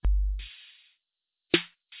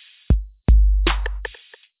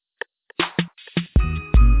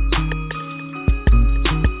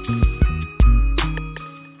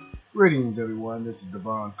Greetings, everyone. This is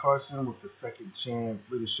Devon Carson with the Second Chance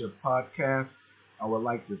Leadership Podcast. I would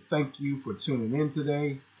like to thank you for tuning in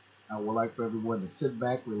today. I would like for everyone to sit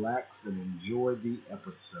back, relax, and enjoy the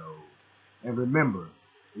episode. And remember,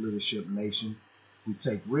 Leadership Nation, we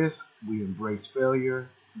take risks, we embrace failure.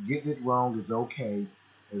 Getting it wrong is okay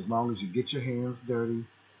as long as you get your hands dirty,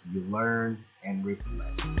 you learn, and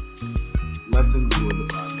reflect. Let's enjoy the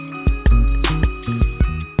podcast.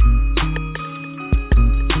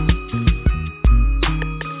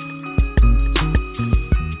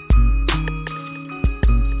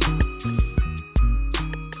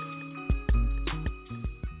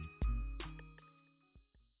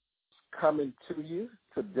 Coming to you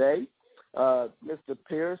today. Mr.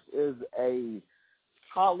 Pierce is a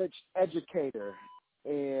college educator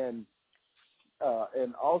in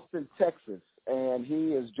Austin, Texas, and he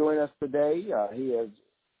is joining us today. He is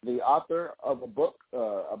the author of a book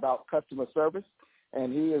about customer service,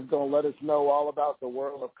 and he is going to let us know all about the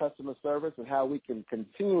world of customer service and how we can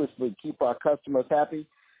continuously keep our customers happy,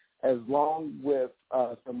 as long with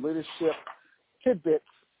some leadership tidbits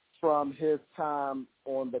from his time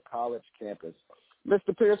on the college campus.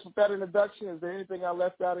 Mr. Pierce, with that introduction, is there anything I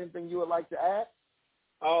left out, anything you would like to add?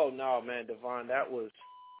 Oh, no, man, Devon, that was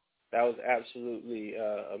absolutely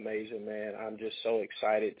amazing, man. I'm just so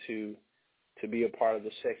excited to be a part of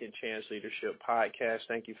the Second Chance Leadership Podcast.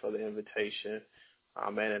 Thank you for the invitation,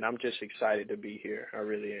 man, and I'm just excited to be here. I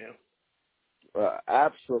really am.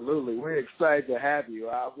 Absolutely. We're excited to have you.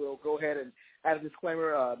 I will go ahead and add a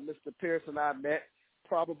disclaimer. Mr. Pierce and I met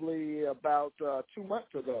probably about 2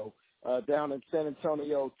 months ago down in San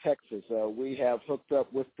Antonio, Texas. We have hooked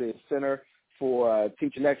up with the Center for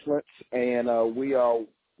Teaching Excellence, and we are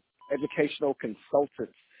educational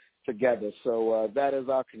consultants together. So that is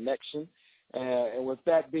our connection. And with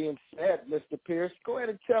that being said, Mr. Pierce, go ahead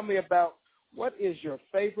and tell me about what is your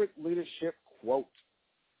favorite leadership quote?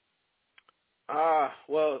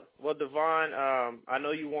 Well, Devon, I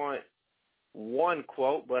know you want one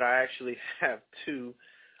quote, but I actually have two.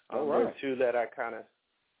 All There are right. two that I kind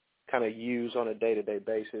of use on a day-to-day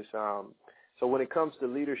basis. So when it comes to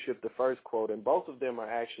leadership, the first quote, and both of them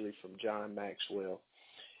are actually from John Maxwell.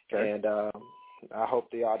 Okay. And I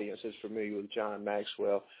hope the audience is familiar with John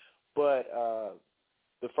Maxwell. But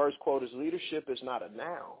the first quote is, leadership is not a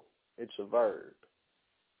noun, it's a verb.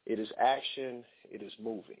 It is action, it is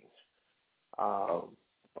moving. Awesome.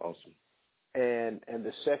 And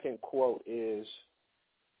the second quote is,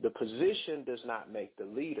 the position does not make the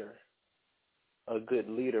leader. A good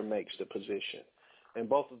leader makes the position. And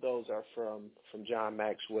both of those are from John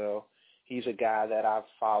Maxwell. He's a guy that I've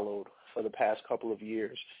followed for the past couple of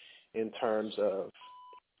years in terms of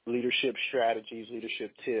leadership strategies,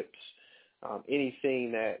 leadership tips,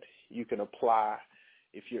 anything that you can apply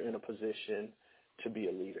if you're in a position to be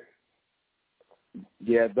a leader.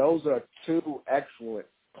 Yeah, those are two excellent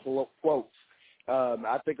quotes.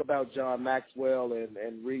 I think about John Maxwell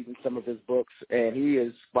and reading some of his books, and he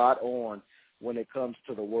is spot on when it comes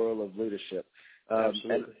to the world of leadership.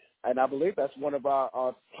 Absolutely. And I believe that's one of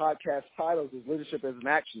our podcast titles is Leadership as an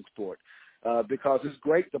Action Sport, because it's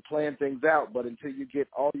great to plan things out, but until you get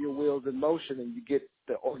all your wheels in motion and you get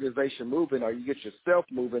the organization moving or you get yourself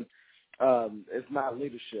moving, it's not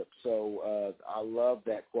leadership. So I love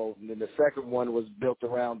that quote. And then the second one was built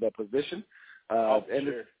around the position.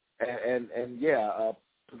 Sure.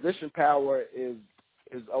 Position power is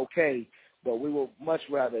okay, but we will much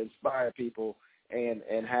rather inspire people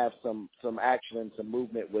and have some action and some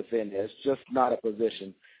movement within it. It's just not a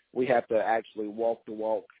position. We have to actually walk the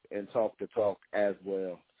walk and talk the talk as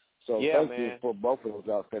well. So thank you for both of those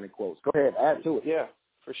outstanding quotes. Go ahead, add to it. Yeah,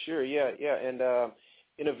 for sure. Yeah. And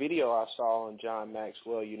in a video I saw on John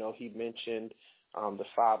Maxwell, he mentioned the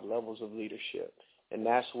 5 levels of leadership, and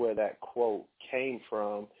that's where that quote came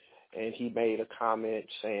from. And he made a comment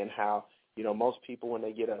saying how, most people when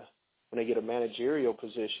they get a managerial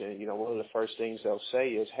position, one of the first things they'll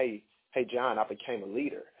say is, hey, John, I became a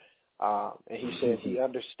leader. And he said he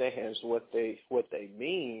understands what they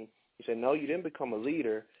mean. He said, no, you didn't become a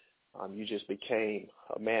leader. You just became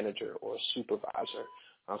a manager or a supervisor.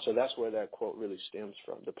 So that's where that quote really stems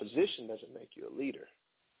from. The position doesn't make you a leader.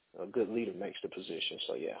 A good leader makes the position.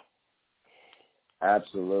 So, yeah.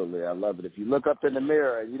 Absolutely. I love it. If you look up in the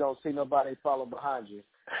mirror and you don't see nobody follow behind you,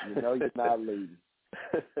 you know you're not leading.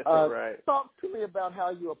 Right. Talk to me about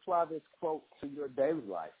how you apply this quote to your daily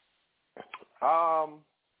life.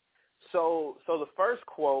 So the first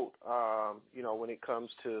quote, when it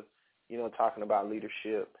comes to, talking about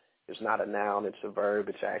leadership, it's not a noun, it's a verb,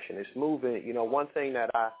 it's action, it's movement. One thing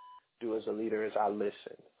that I do as a leader is I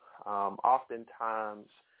listen. Oftentimes,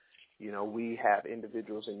 we have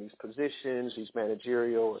individuals in these positions, these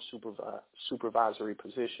managerial or supervisory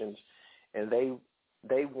positions, and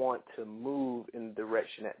they want to move in the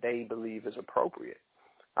direction that they believe is appropriate.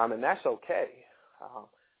 And that's okay.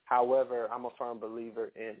 However, I'm a firm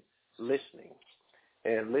believer in listening.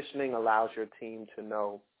 And listening allows your team to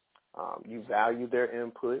know you value their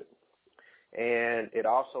input, and it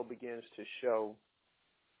also begins to show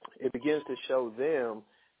them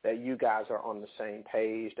that you guys are on the same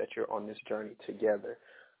page, that you're on this journey together.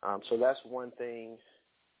 So that's one thing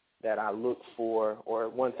that I look for, or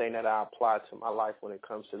one thing that I apply to my life when it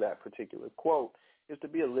comes to that particular quote, is to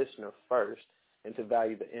be a listener first and to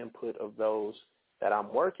value the input of those that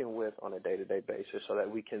I'm working with on a day-to-day basis so that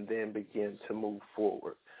we can then begin to move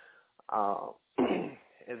forward.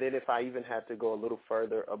 And then if I even had to go a little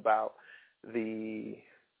further about the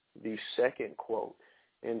second quote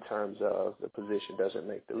in terms of the position doesn't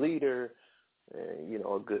make the leader, and,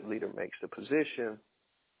 a good leader makes the position,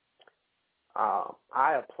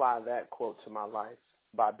 I apply that quote to my life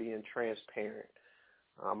by being transparent.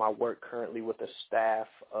 I work currently with a staff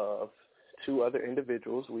of 2 other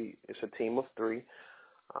individuals. It's a team of 3,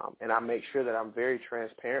 and I make sure that I'm very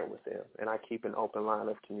transparent with them, and I keep an open line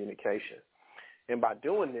of communication. And by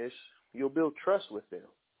doing this, you'll build trust with them,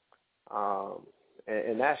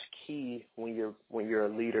 and that's key when you're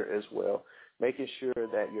a leader as well, making sure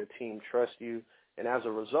that your team trusts you. And as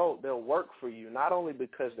a result, they'll work for you, not only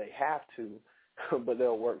because they have to, but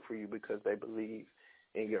they'll work for you because they believe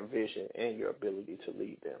in your vision and your ability to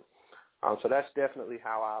lead them. So that's definitely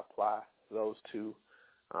how I apply those 2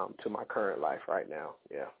 to my current life right now.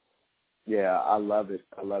 Yeah. Yeah, I love it.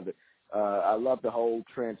 I love the whole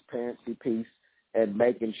transparency piece and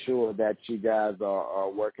making sure that you guys are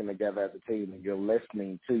working together as a team and you're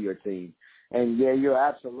listening to your team. And, yeah, you're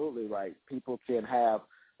absolutely right. People can have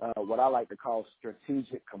what I like to call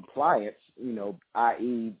strategic compliance,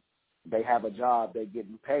 i.e. they have a job, they're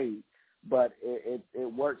getting paid, but it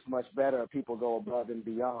works much better if people go above and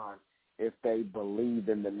beyond if they believe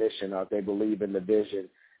in the mission or if they believe in the vision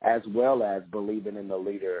as well as believing in the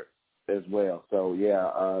leader as well. So,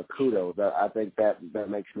 yeah, kudos. I think that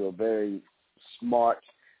makes you a very smart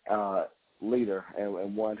leader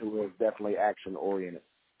and one who is definitely action-oriented.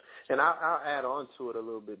 And I'll add on to it a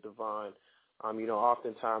little bit, Devon.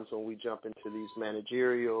 Oftentimes when we jump into these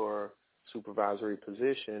managerial or supervisory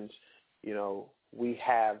positions, we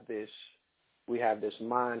have this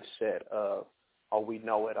mindset of, we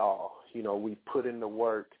know it all. We put in the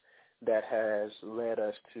work that has led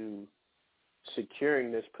us to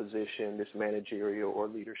securing this position, this managerial or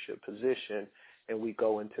leadership position, and we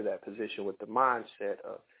go into that position with the mindset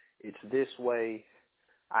of, it's this way,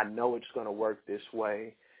 I know it's going to work this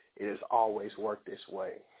way, it has always worked this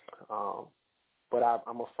way. But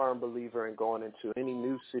I'm a firm believer in going into any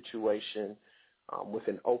new situation with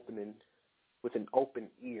an open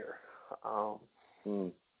ear.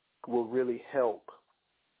 Will really help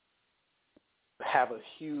have a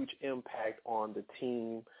huge impact on the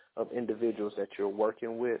team of individuals that you're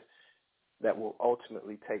working with that will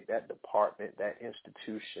ultimately take that department, that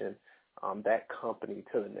institution, that company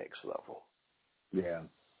to the next level. Yeah.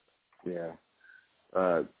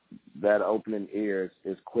 That opening ear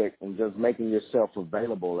is quick, and just making yourself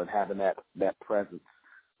available and having that presence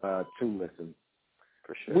to listen.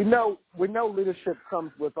 For sure. We know leadership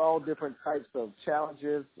comes with all different types of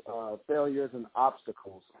challenges, failures, and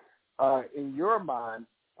obstacles. In your mind,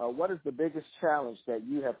 what is the biggest challenge that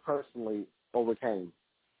you have personally overcame?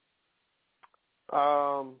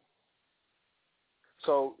 So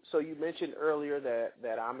you mentioned earlier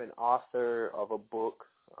that I'm an author of a book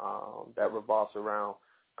that revolves around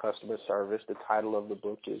customer service. The title of the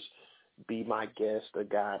book is Be My Guest, A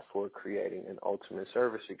Guide for Creating an Ultimate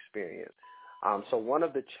Service Experience. So one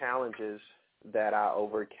of the challenges that I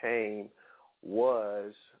overcame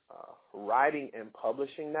was writing and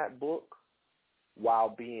publishing that book while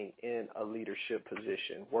being in a leadership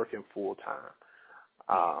position, working full time.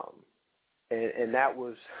 And that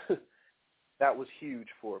was that was huge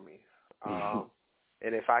for me.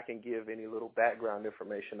 And if I can give any little background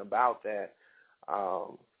information about that,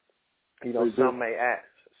 some may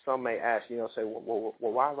ask, say, well,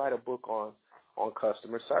 why write a book on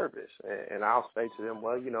customer service? And I'll say to them,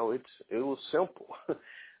 well, it was simple.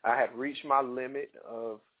 I had reached my limit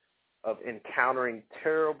of encountering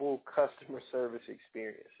terrible customer service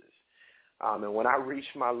experiences. And when I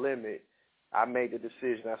reached my limit, I made the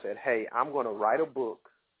decision. I said, hey, I'm going to write a book,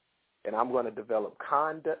 and I'm going to develop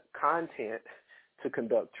content to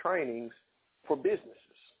conduct trainings for businesses.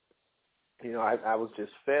 I was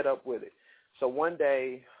just fed up with it. So one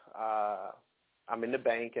day I'm in the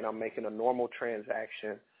bank, and I'm making a normal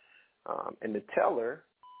transaction, And the teller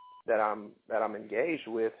that I'm engaged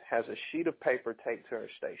with has a sheet of paper taped to her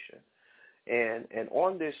station. And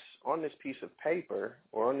on this piece of paper,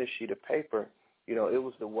 or on this sheet of paper, it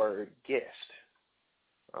was the word guest.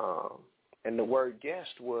 And the word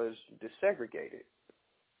guest was desegregated.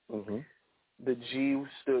 Mm-hmm. The G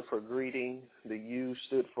stood for greeting, the U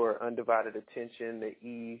stood for undivided attention, the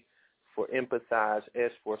E for empathize,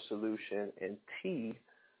 S for solution, and T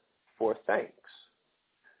for thanks.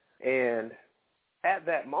 And at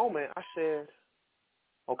that moment, I said,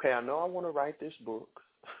 okay, I know I want to write this book.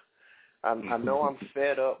 I know I'm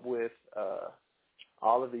fed up with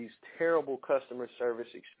all of these terrible customer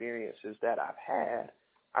service experiences that I've had.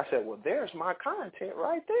 I said, well, there's my content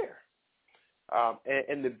right there.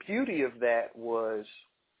 And the beauty of that was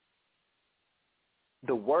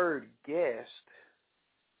the word guest,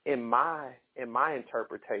 in my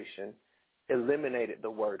interpretation, eliminated the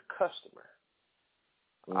word customer.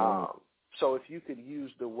 So if you could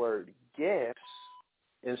use the word guests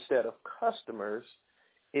instead of customers,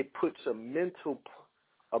 it puts a mental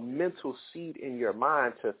seed in your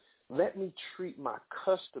mind to let me treat my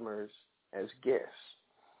customers as guests.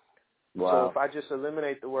 Wow. So if I just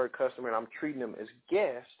eliminate the word customer and I'm treating them as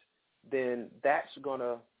guests, then that's going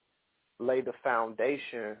to lay the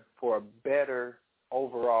foundation for a better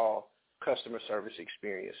overall customer service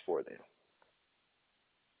experience for them.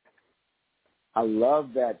 I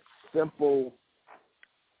love that simple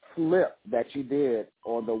flip that you did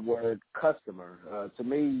on the word customer. To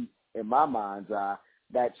me, in my mind's eye,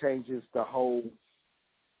 that changes the whole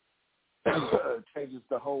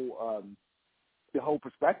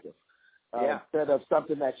perspective. Instead of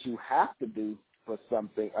something that you have to do for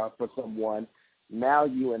someone, now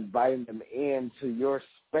you inviting them into your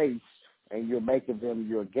space and you're making them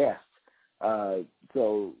your guest.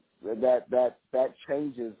 So that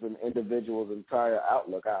changes an individual's entire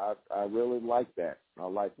outlook. I really like that. I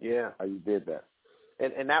like how you did that.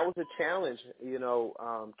 And that was a challenge,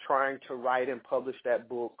 trying to write and publish that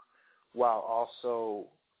book while also,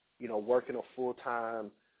 working a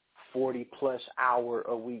full-time 40-plus hour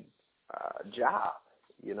a week job.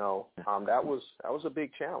 That was a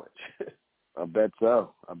big challenge. I bet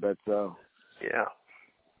so. Yeah.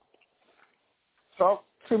 Talk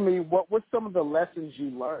to me, what were some of the lessons you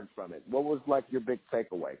learned from it? What was like your big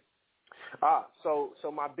takeaway?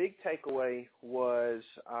 So my big takeaway was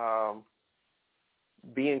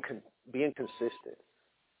being consistent.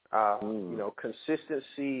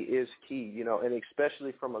 Consistency is key, and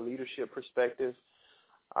especially from a leadership perspective.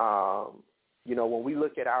 When we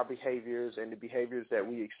look at our behaviors and the behaviors that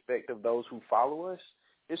we expect of those who follow us,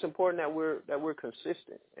 it's important that we're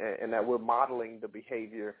consistent and that we're modeling the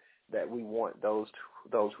behavior that we want those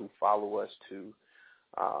who follow us to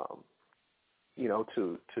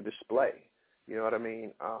display. You know what I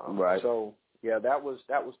mean? Right. So yeah, that was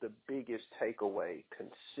the biggest takeaway.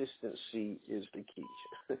 Consistency is the key.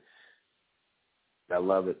 I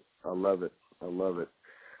love it.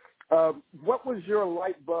 What was your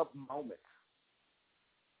light bulb moment?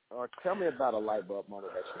 Or tell me about a light bulb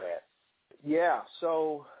moment that you had. Yeah,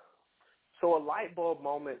 so a light bulb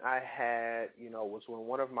moment I had, was when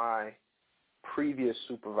one of my previous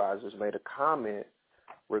supervisors made a comment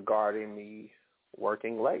regarding me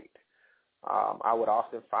working late. I would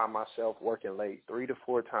often find myself working late 3 to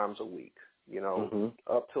 4 times a week,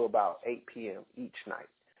 up to about 8 p.m. each night.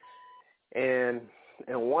 And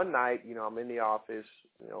one night, I'm in the office,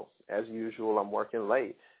 as usual, I'm working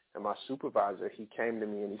late. And my supervisor, he came to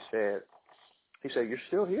me and he said, "You're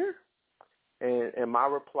still here?" And my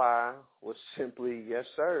reply was simply, "Yes,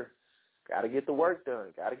 sir. Got to get the work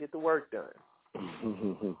done.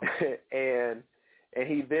 And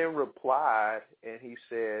he then replied and he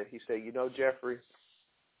said, Jeffrey,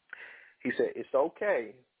 he said, it's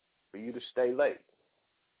okay for you to stay late.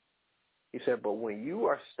 He said, but when you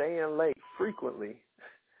are staying late frequently,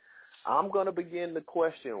 I'm going to begin to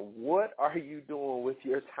question, what are you doing with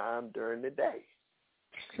your time during the day?"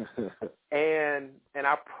 and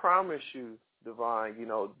I promise you, Devon,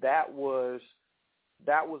 that was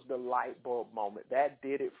the light bulb moment. That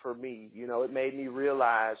did it for me. It made me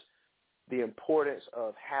realize the importance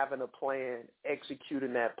of having a plan,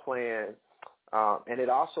 executing that plan, and it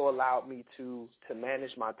also allowed me to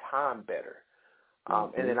manage my time better.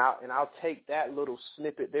 And then I'll take that little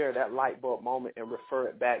snippet there, that light bulb moment, and refer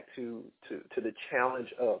it back to the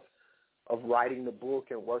challenge of writing the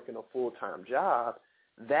book and working a full-time job.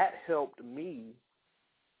 That helped me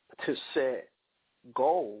to set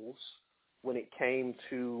goals when it came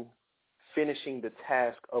to finishing the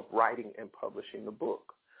task of writing and publishing the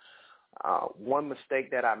book. One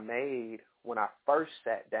mistake that I made when I first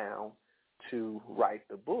sat down to write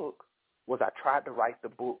the book was I tried to write the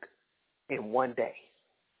book in one day.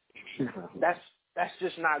 That's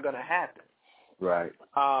just not going to happen. Right.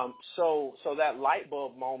 So that light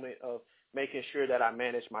bulb moment of making sure that I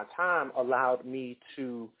manage my time allowed me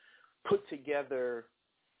to put together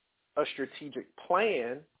a strategic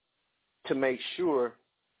plan to make sure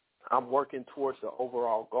I'm working towards the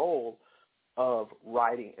overall goal of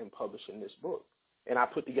writing and publishing this book. And I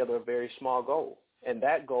put together a very small goal. And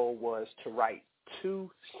that goal was to write 2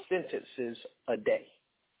 sentences a day.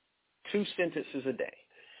 2 sentences a day.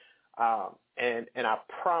 And I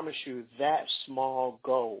promise you that small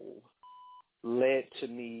goal led to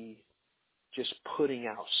me just putting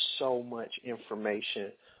out so much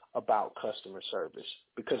information about customer service,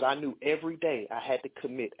 because I knew every day I had to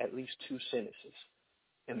commit at least 2 sentences.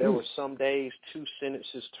 And there were some days 2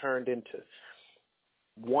 sentences turned into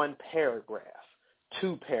 1 paragraph,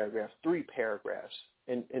 2 paragraphs, 3 paragraphs,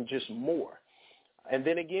 and just more. And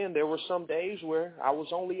then again, there were some days where I was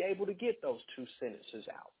only able to get those 2 sentences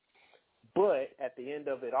out. But at the end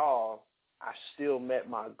of it all, I still met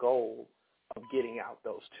my goal of getting out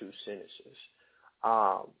those 2 sentences.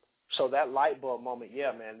 So that light bulb moment,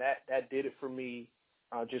 yeah, man, that did it for me.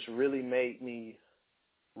 Just really made me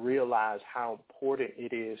realize how important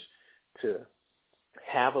it is to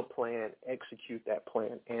have a plan, execute that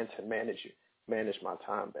plan, and to manage my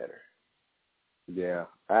time better. Yeah,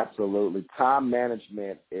 absolutely. Time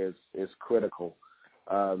management is critical.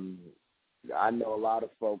 I know a lot of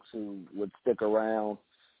folks who would stick around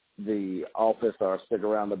the office or stick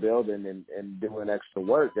around the building and doing extra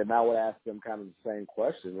work, and I would ask them kind of the same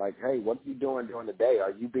question, like, hey, what are you doing during the day?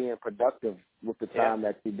 Are you being productive with the time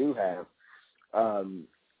that you do have?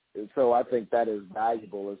 So I think that is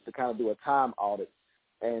valuable, is to kind of do a time audit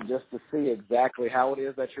and just to see exactly how it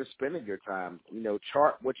is that you're spending your time. You know,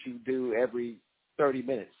 chart what you do every 30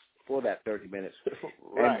 minutes for that 30 minutes.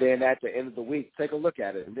 Right. And then at the end of the week, take a look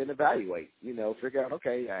at it and then evaluate, you know, figure out,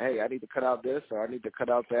 okay, hey, I need to cut out this or I need to cut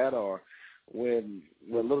out that. Or when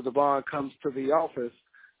little Devon comes to the office,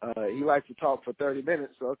 he likes to talk for 30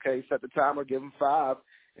 minutes. So, okay, set the timer, give him 5,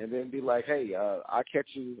 and then be like, hey, I'll catch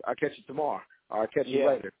you tomorrow, or I'll catch you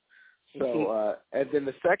later. So, and then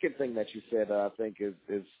the second thing that you said, I think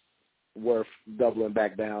is worth doubling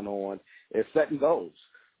back down on, is setting goals.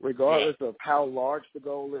 Regardless of how large the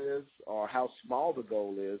goal is or how small the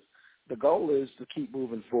goal is to keep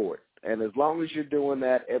moving forward. And as long as you're doing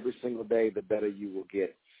that every single day, the better you will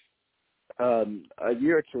get. A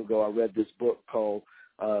year or 2 ago, I read this book called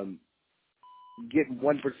 "Getting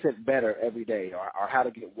 1% Better Every Day," or how to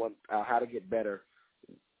get better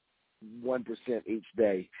 1% each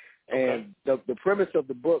day. And the premise of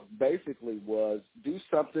the book basically was do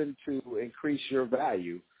something to increase your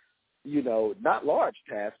value. You know, not large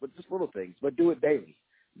tasks, but just little things, but do it daily.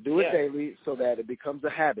 Do it daily so that it becomes a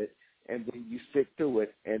habit, and then you stick to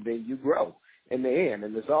it, and then you grow in the end.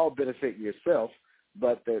 And it's all benefiting yourself,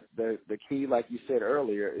 but the key, like you said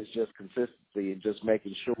earlier, is just consistency and just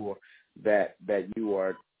making sure that you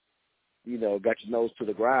are, you know, got your nose to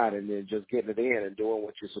the grind, and then just getting it in and doing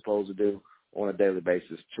what you're supposed to do on a daily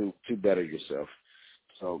basis to better yourself.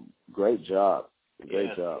 So great job.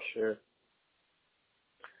 Great job. Sure.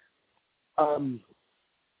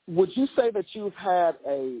 Would you say that you've had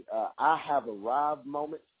a I have arrived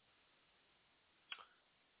moment?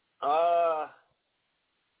 I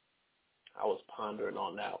was pondering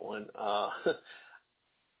on that one.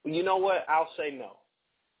 You know what? I'll say no.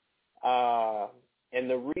 And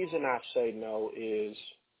the reason I say no is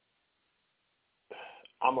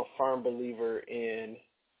I'm a firm believer in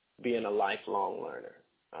being a lifelong learner.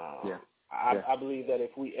 I believe that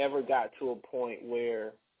if we ever got to a point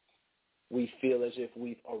where we feel as if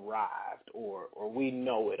we've arrived or we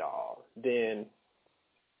know it all, then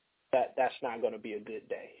that's not going to be a good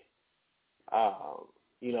day.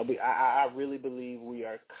 You know, I really believe we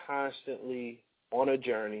are constantly on a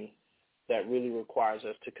journey that really requires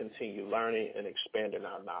us to continue learning and expanding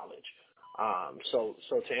our knowledge. So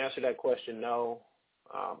to answer that question, no,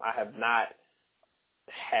 I have not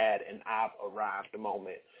had an I've arrived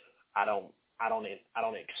moment. I don't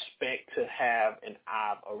expect to have an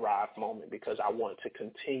I've arrived moment, because I want to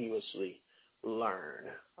continuously learn.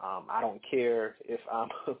 I don't care if I'm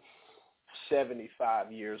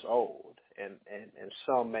 75 years old, and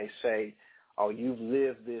some may say, oh, you've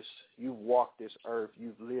lived this, you've walked this earth,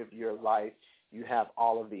 you've lived your life, you have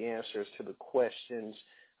all of the answers to the questions,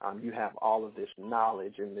 you have all of this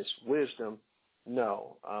knowledge and this wisdom.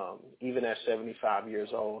 No, even at 75 years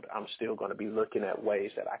old, I'm still going to be looking at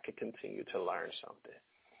ways that I could continue to learn something.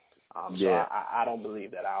 So I don't believe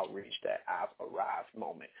that I'll reach that I've arrived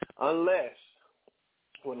moment.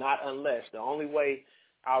 The only way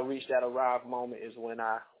I'll reach that arrive moment is when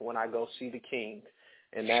I go see the King,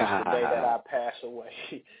 and that's the day that I pass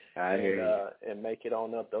away and make it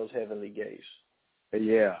on up those heavenly gates.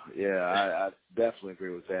 Yeah, I definitely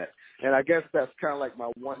agree with that. And I guess that's kind of like my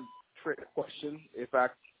one trick question, if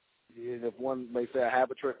one may say I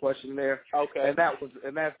have a trick question there. Okay. And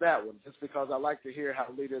that's that one, just because I like to hear how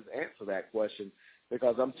leaders answer that question,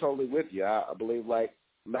 because I'm totally with you. I believe, like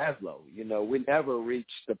Maslow, we never reach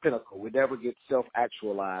the pinnacle. We never get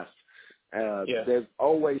self-actualized. There's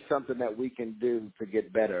always something that we can do to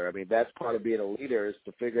get better. I mean, that's part of being a leader, is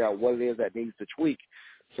to figure out what it is that needs to tweak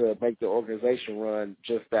to make the organization run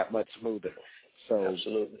just that much smoother. So,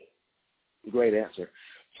 absolutely. Great answer.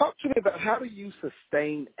 Talk to me about, how do you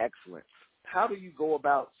sustain excellence? How do you go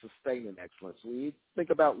about sustaining excellence? When you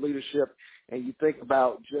think about leadership and you think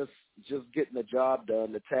about just getting the job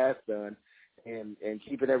done, the task done, and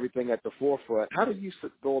keeping everything at the forefront, how do you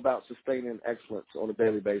go about sustaining excellence on a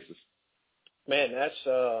daily basis? Man, that's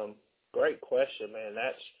a great question, man.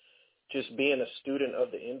 That's just being a student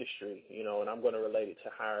of the industry, and I'm going to relate it to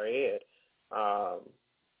higher ed,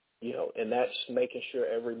 and that's making sure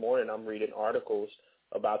every morning I'm reading articles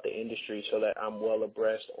about the industry so that I'm well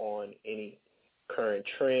abreast on any current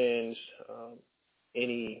trends,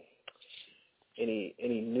 any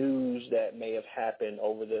news that may have happened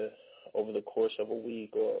over the course of a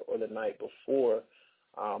week or the night before,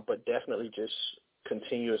 but definitely just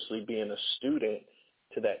continuously being a student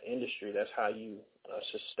to that industry. That's how you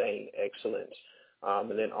sustain excellence.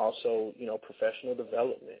 And then also, professional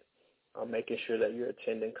development, making sure that you're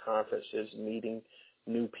attending conferences, meeting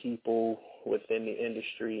new people within the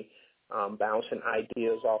industry, bouncing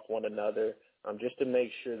ideas off one another, just to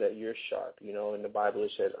make sure that you're sharp. In the Bible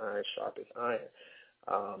it says iron sharpens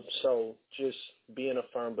iron. So just being a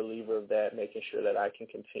firm believer of that, making sure that I can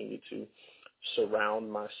continue to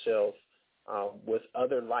surround myself with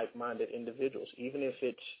other like-minded individuals, even if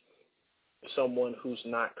it's someone who's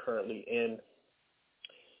not currently in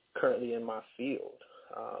my field.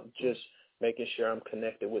 Just making sure I'm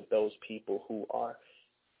connected with those people who are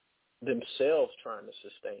themselves trying to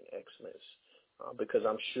sustain excellence, because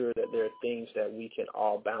I'm sure that there are things that we can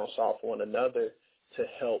all bounce off one another to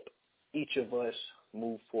help each of us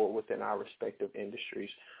move forward within our respective industries.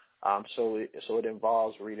 So it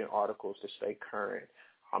involves reading articles to stay current.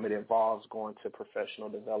 It involves going to professional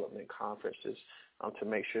development conferences to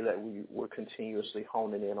make sure that we're continuously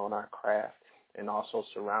honing in on our craft, and also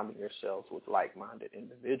surrounding yourselves with like-minded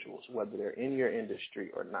individuals, whether they're in your industry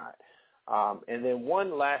or not. And then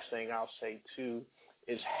one last thing I'll say, too,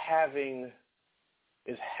 is having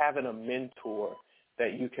a mentor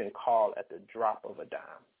that you can call at the drop of a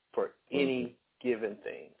dime for any given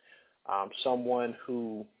thing. Someone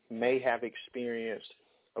who may have experienced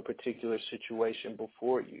a particular situation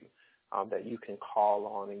before you, that you can call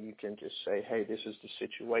on, and you can just say, hey, this is the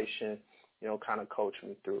situation, kind of coach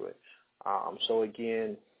me through it. So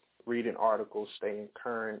again, reading articles, staying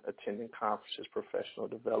current, attending conferences, professional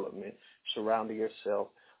development, surrounding yourself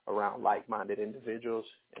around like-minded individuals,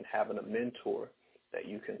 and having a mentor that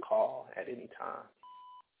you can call at any time.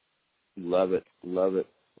 Love it.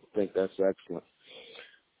 I think that's excellent.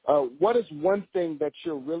 What is one thing that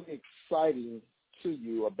you're really exciting to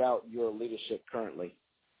you about your leadership currently?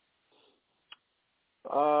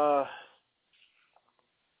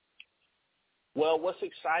 Well, what's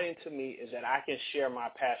exciting to me is that I can share my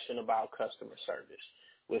passion about customer service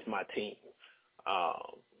with my team.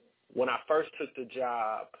 When I first took the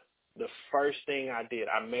job, the first thing I did,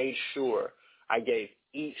 I made sure I gave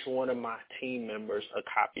each one of my team members a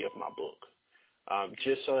copy of my book,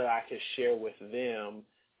 just so that I could share with them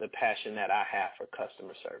the passion that I have for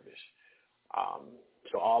customer service.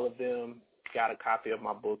 So all of them got a copy of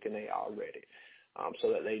my book, and they all read it.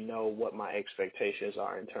 So that they know what my expectations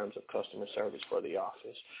are in terms of customer service for the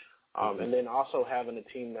office. And then also having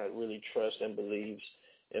a team that really trusts and believes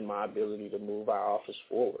in my ability to move our office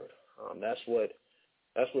forward. That's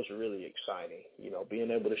what's really exciting,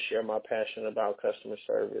 being able to share my passion about customer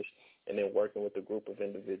service, and then working with a group of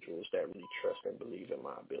individuals that really trust and believe in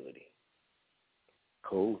my ability.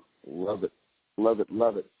 Cool. Love it.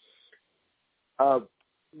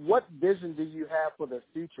 What vision do you have for the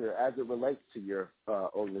future as it relates to your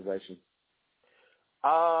organization?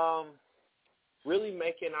 Really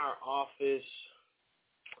making our office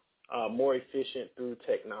more efficient through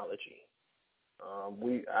technology.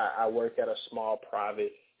 I work at a small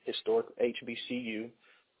private historic HBCU,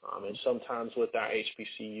 and sometimes with our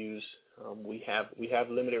HBCUs, we have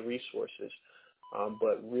limited resources,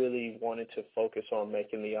 but really wanted to focus on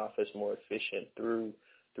making the office more efficient through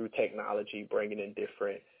technology, bringing in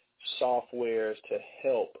different softwares to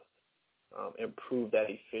help improve that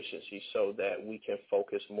efficiency so that we can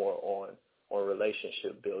focus more on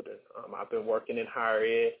relationship building. I've been working in higher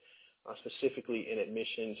ed, specifically in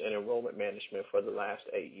admissions and enrollment management for the last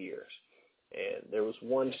 8 years. And there was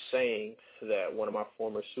one saying that one of my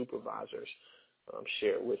former supervisors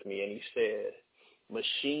shared with me, and he said,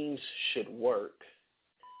 machines should work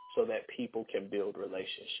so that people can build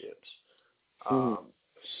relationships.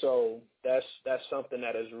 So that's something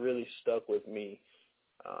that has really stuck with me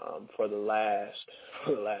for the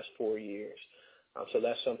last 4 years. So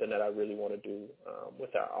that's something that I really want to do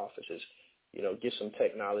with our offices, get some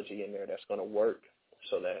technology in there that's going to work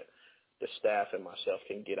so that the staff and myself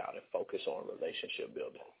can get out and focus on relationship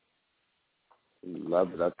building.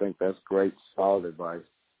 Love it. I think that's great, solid advice.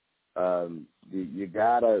 You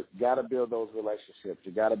gotta build those relationships.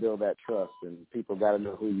 You gotta build that trust, and people gotta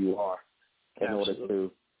know who you are in Absolutely. order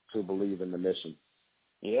to believe in the mission.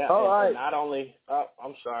 Yeah. All right. And not only.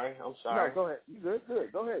 I'm sorry. No, go ahead. You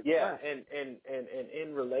good? Go ahead. Yeah, and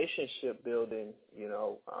in relationship building,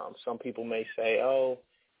 some people may say, oh,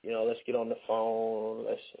 let's get on the phone,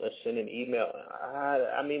 let's send an email.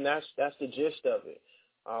 I mean, that's the gist of it.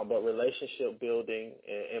 But relationship building,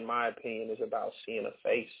 in my opinion, is about seeing a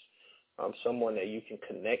face, someone that you can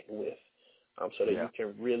connect with, so that you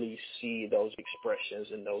can really see those expressions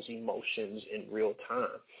and those emotions in real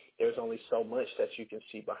time. There's only so much that you can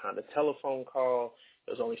see behind a telephone call.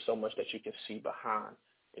 There's only so much that you can see behind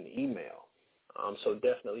an email. So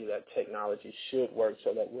definitely that technology should work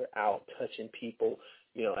so that we're out touching people,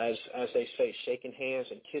 as they say, shaking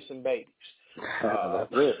hands and kissing babies.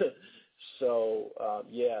 That's it. So,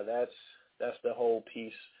 that's the whole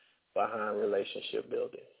piece behind relationship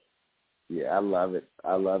building. Yeah, I love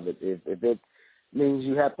it. If it means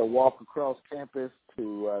you have to walk across campus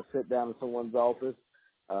to sit down in someone's office,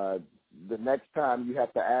 the next time you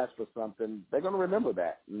have to ask for something, they're going to remember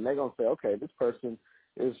that. And they're going to say, okay, this person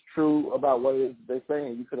is true about what it is they're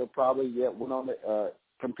saying. You could have probably went on the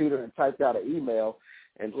computer and typed out an email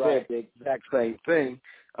and said the exact same thing,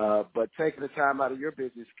 but taking the time out of your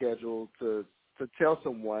busy schedule to tell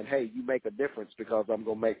someone, hey, you make a difference because I'm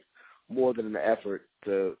going to make more than an effort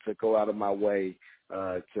to go out of my way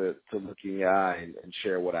to look in your eye and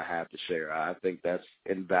share what I have to share. I think that's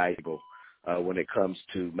invaluable when it comes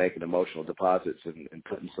to making emotional deposits and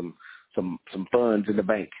putting some funds in the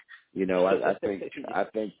bank. I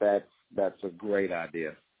think that's a great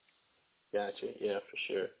idea. Gotcha. Yeah, for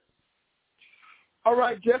sure. All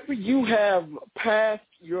right, Jeffrey, you have passed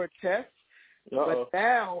your test, Uh-oh. but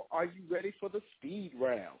now are you ready for the speed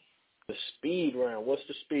round? The speed round. What's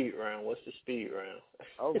the speed round?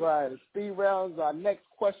 All right, the speed rounds are next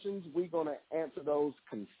questions. We're going to answer those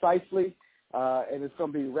concisely, and it's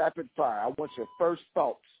going to be rapid fire. I want your first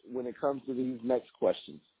thoughts when it comes to these next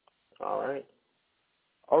questions. All right.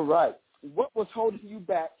 All right. What was holding you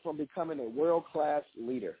back from becoming a world-class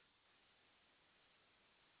leader?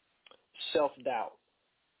 Self-doubt.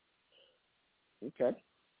 Okay.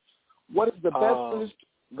 What is the best?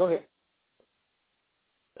 Go ahead.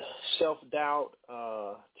 Self-doubt,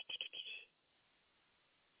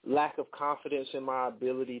 lack of confidence in my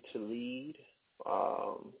ability to lead,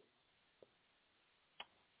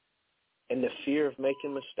 and the fear of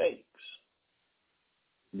making mistakes.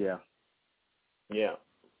 Yeah.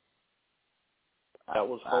 That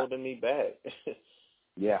was holding me back.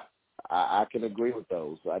 Yeah, I can agree with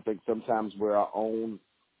those. I think sometimes we're our own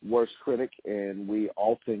worst critic, and we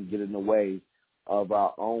often get in the way of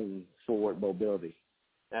our own forward mobility.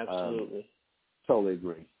 Absolutely. Totally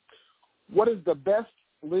agree. What is the best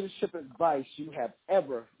leadership advice you have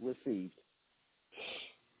ever received?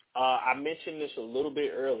 I mentioned this a little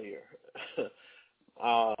bit earlier.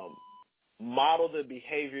 Model the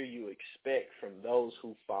behavior you expect from those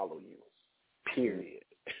who follow you, period.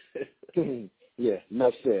 Yeah,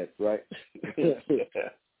 enough said, right?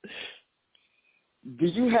 Do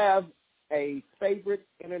you have a favorite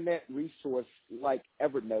internet resource like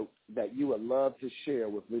Evernote that you would love to share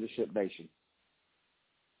with Leadership Nation?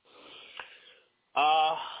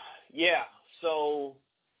 Yeah. So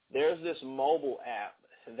there's this mobile app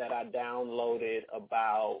that I downloaded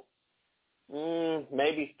about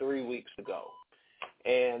maybe 3 weeks ago.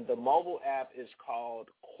 And the mobile app is called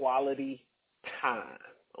Quality Time,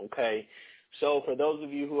 okay? So for those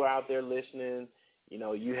of you who are out there listening,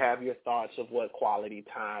 you have your thoughts of what quality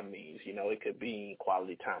time means. It could be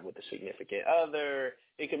quality time with a significant other.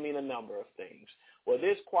 It could mean a number of things. Well,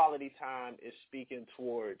 this quality time is speaking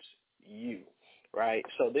towards you, right?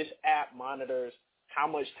 So this app monitors how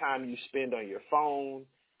much time you spend on your phone,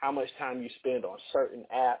 how much time you spend on certain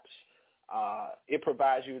apps. It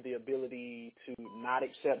provides you the ability to not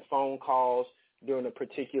accept phone calls during a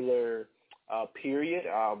particular period,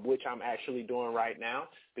 which I'm actually doing right now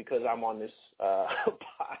because I'm on this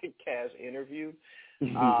podcast interview.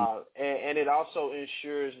 And it also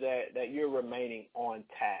ensures that you're remaining on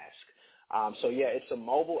task. So, yeah, it's a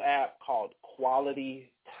mobile app called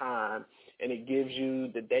Quality Time, and it gives you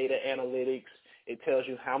the data analytics. It tells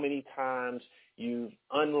you how many times you've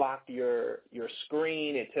unlocked your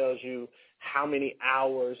screen. It tells you how many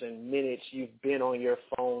hours and minutes you've been on your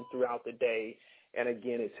phone throughout the day. And,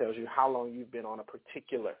 again, it tells you how long you've been on a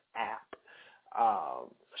particular app.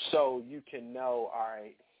 So you can know, all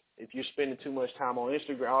right, if you're spending too much time on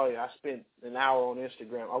Instagram, oh, yeah, I spent an hour on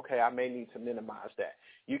Instagram. Okay, I may need to minimize that.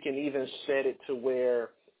 You can even set it to where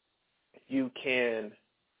you can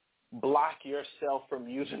block yourself from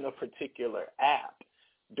using a particular app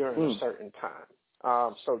during a certain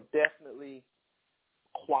time. So definitely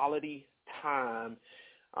quality time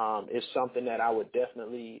is something that I would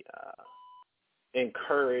definitely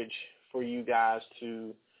encourage for you guys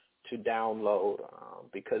to download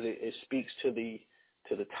because it speaks to the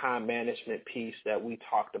time management piece that we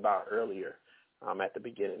talked about earlier at the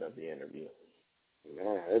beginning of the interview.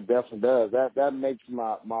 Yeah, it definitely does. That makes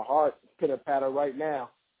my heart pitter-patter right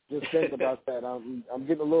now. Just thinking about that. I'm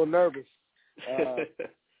getting a little nervous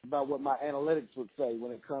about what my analytics would say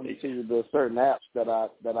when it comes to the certain apps that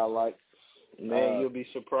I like. Man, you'll be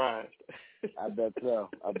surprised. I bet so.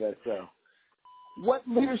 What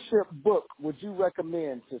leadership book would you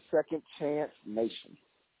recommend to Second Chance Nation?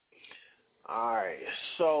 All right.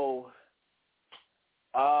 So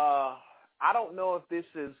I don't know if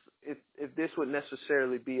this would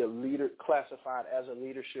necessarily be classified as a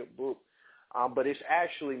leadership book, but it's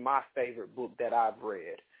actually my favorite book that I've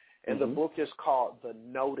read. And the book is called The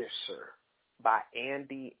Noticer by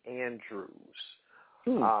Andy Andrews.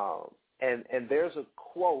 And there's a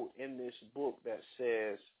quote in this book that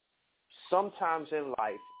says, sometimes in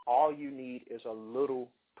life, all you need is a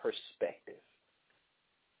little perspective.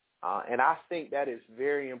 And I think that is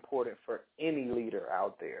very important for any leader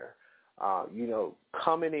out there.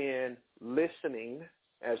 Coming in, listening,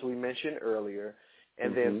 as we mentioned earlier,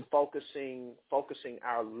 and then focusing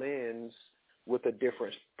our lens with a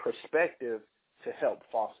different perspective to help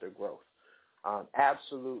foster growth.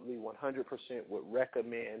 Absolutely 100% would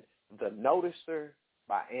recommend The Noticer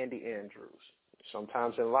by Andy Andrews.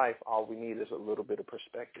 Sometimes in life, all we need is a little bit of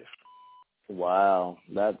perspective. Wow,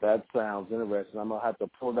 that sounds interesting. I'm gonna have to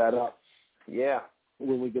pull that up. Yeah.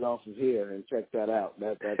 When we get off of here and check that out.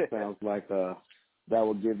 That sounds like that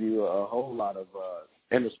will give you a whole lot of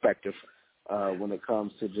perspective when it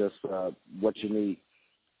comes to just what you need.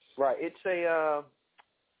 Right. It's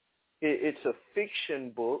a fiction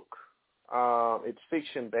book. It's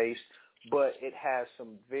fiction based, but it has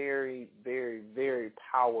some very, very, very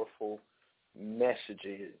powerful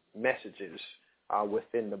messages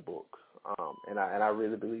within the book, and I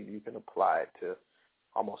really believe you can apply it to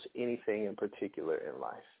almost anything in particular in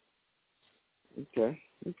life. Okay,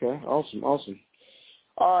 awesome.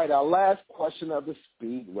 All right, our last question of the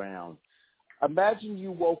speed round. Imagine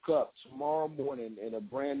you woke up tomorrow morning in a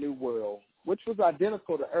brand new world, which was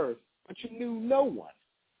identical to Earth, but you knew no one.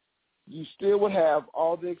 You still would have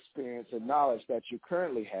all the experience and knowledge that you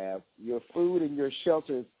currently have. Your food and your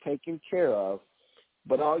shelter is taken care of,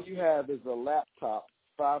 but all you have is a laptop,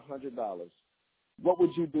 $500. What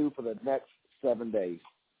would you do for the next 7 days?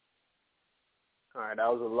 All right,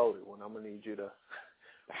 that was a loaded one. I'm going to need you to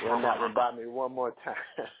run that one by me one more time.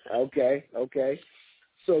 Okay.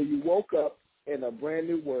 So you woke up in a brand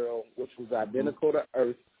new world, which was identical to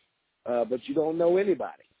Earth, but you don't know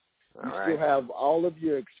anybody. You still have all of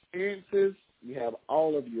your experiences. You have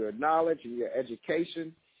all of your knowledge and your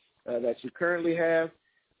education that you currently have.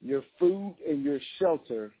 Your food and your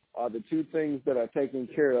shelter are the two things that are taken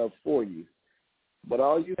care of for you. But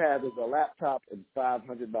all you have is a laptop and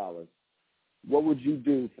 $500. What would you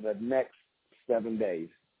do for the next 7 days?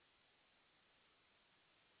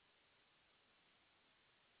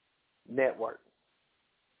 Network.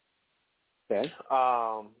 Okay.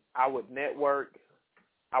 I would network.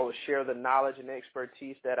 I would share the knowledge and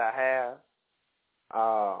expertise that I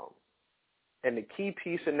have. And the key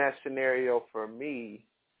piece in that scenario for me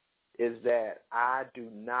is that I do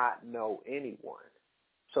not know anyone.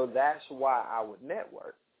 So that's why I would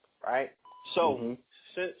network, right? So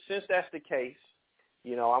since that's the case,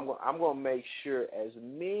 I'm going to make sure as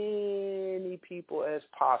many people as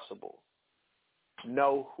possible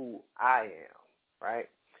know who I am, right?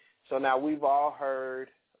 So now we've all heard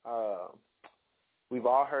the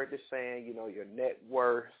saying, your net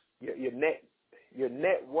worth, your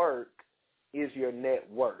network is your net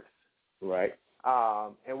worth, right?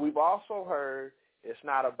 And we've also heard it's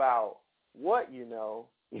not about what you know,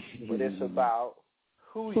 but it's about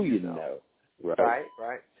who you know. Right.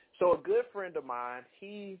 So a good friend of mine,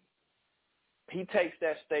 he takes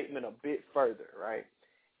that statement a bit further, right?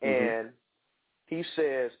 And he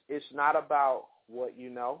says it's not about what you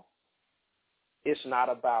know. It's not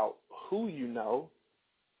about who you know.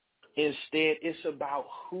 Instead, it's about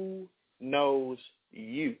who knows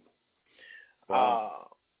you. Wow.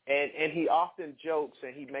 And he often jokes,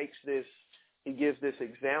 and he gives this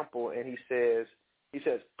example, and he says,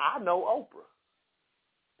 I know Oprah,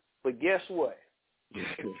 but guess what?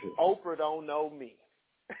 Oprah don't know me.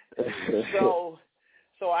 So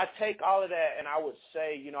I take all of that, and I would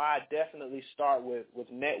say, I definitely start with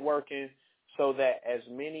networking, so that as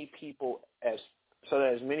many people as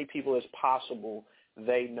possible,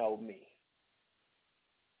 they know me.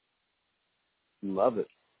 Love it.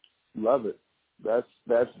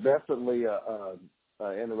 That's definitely a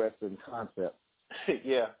interesting concept.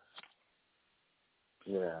 Yeah.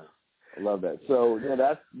 I love that. So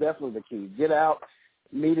that's definitely the key. Get out,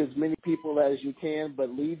 meet as many people as you can, but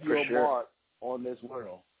leave your mark on this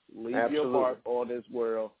world. Leave your mark on this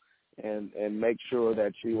world, and make sure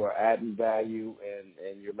that you are adding value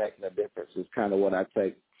and you're making a difference. Is kind of what I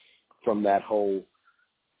take from that whole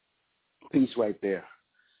piece right there.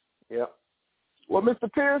 Yep. Well,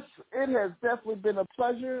 Mr. Pierce, it has definitely been a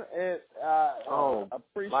pleasure, and I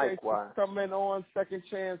appreciate you coming on Second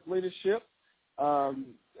Chance Leadership.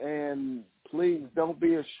 And please don't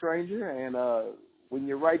be a stranger. And when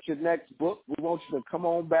you write your next book, we want you to come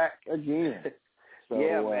on back again. So,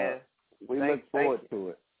 man. We look forward to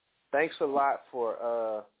it. Thanks a lot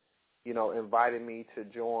for inviting me to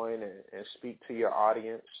join and speak to your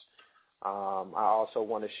audience. I also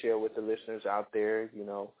want to share with the listeners out there,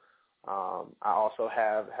 I also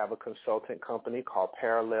have a consultant company called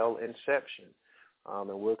Parallel Inception.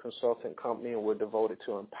 And we're a consultant company, and we're devoted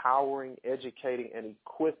to empowering, educating, and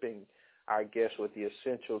equipping our guests with the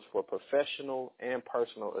essentials for professional and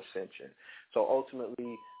personal ascension. So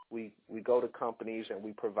ultimately, we go to companies and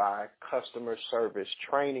we provide customer service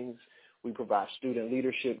trainings. We provide student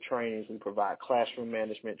leadership trainings. We provide classroom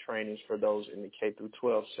management trainings for those in the K through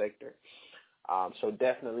 12 sector. So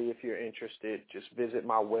definitely, if you're interested, just visit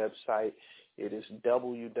my website. It is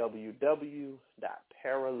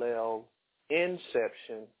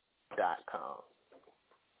www.parallelinception.com.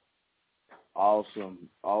 Awesome.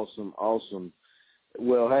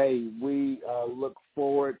 Well, hey, we look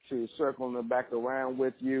forward to circling back around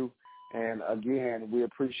with you. And again, we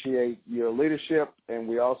appreciate your leadership, and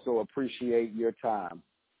we also appreciate your time.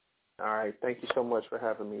 All right. Thank you so much for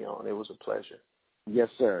having me on. It was a pleasure. Yes,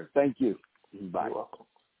 sir. Thank you. Bye. You're welcome.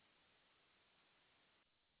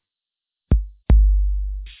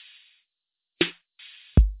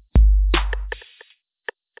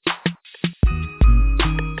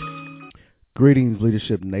 Greetings,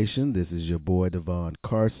 Leadership Nation. This is your boy, Devon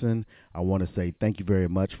Carson. I want to say thank you very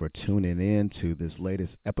much for tuning in to this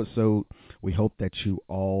latest episode. We hope that you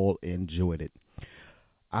all enjoyed it.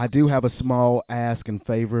 I do have a small ask and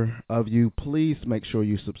favor of you. Please make sure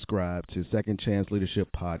you subscribe to Second Chance Leadership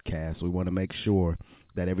Podcast. We want to make sure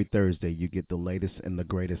that every Thursday you get the latest and the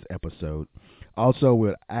greatest episode. Also,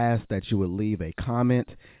 we'll ask that you would leave a comment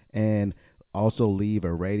and also leave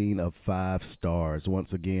a rating of 5 stars. Once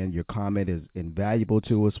again, your comment is invaluable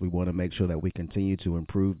to us. We want to make sure that we continue to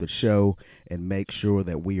improve the show and make sure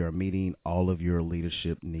that we are meeting all of your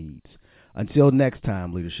leadership needs. Until next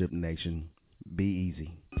time, Leadership Nation, be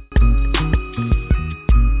easy.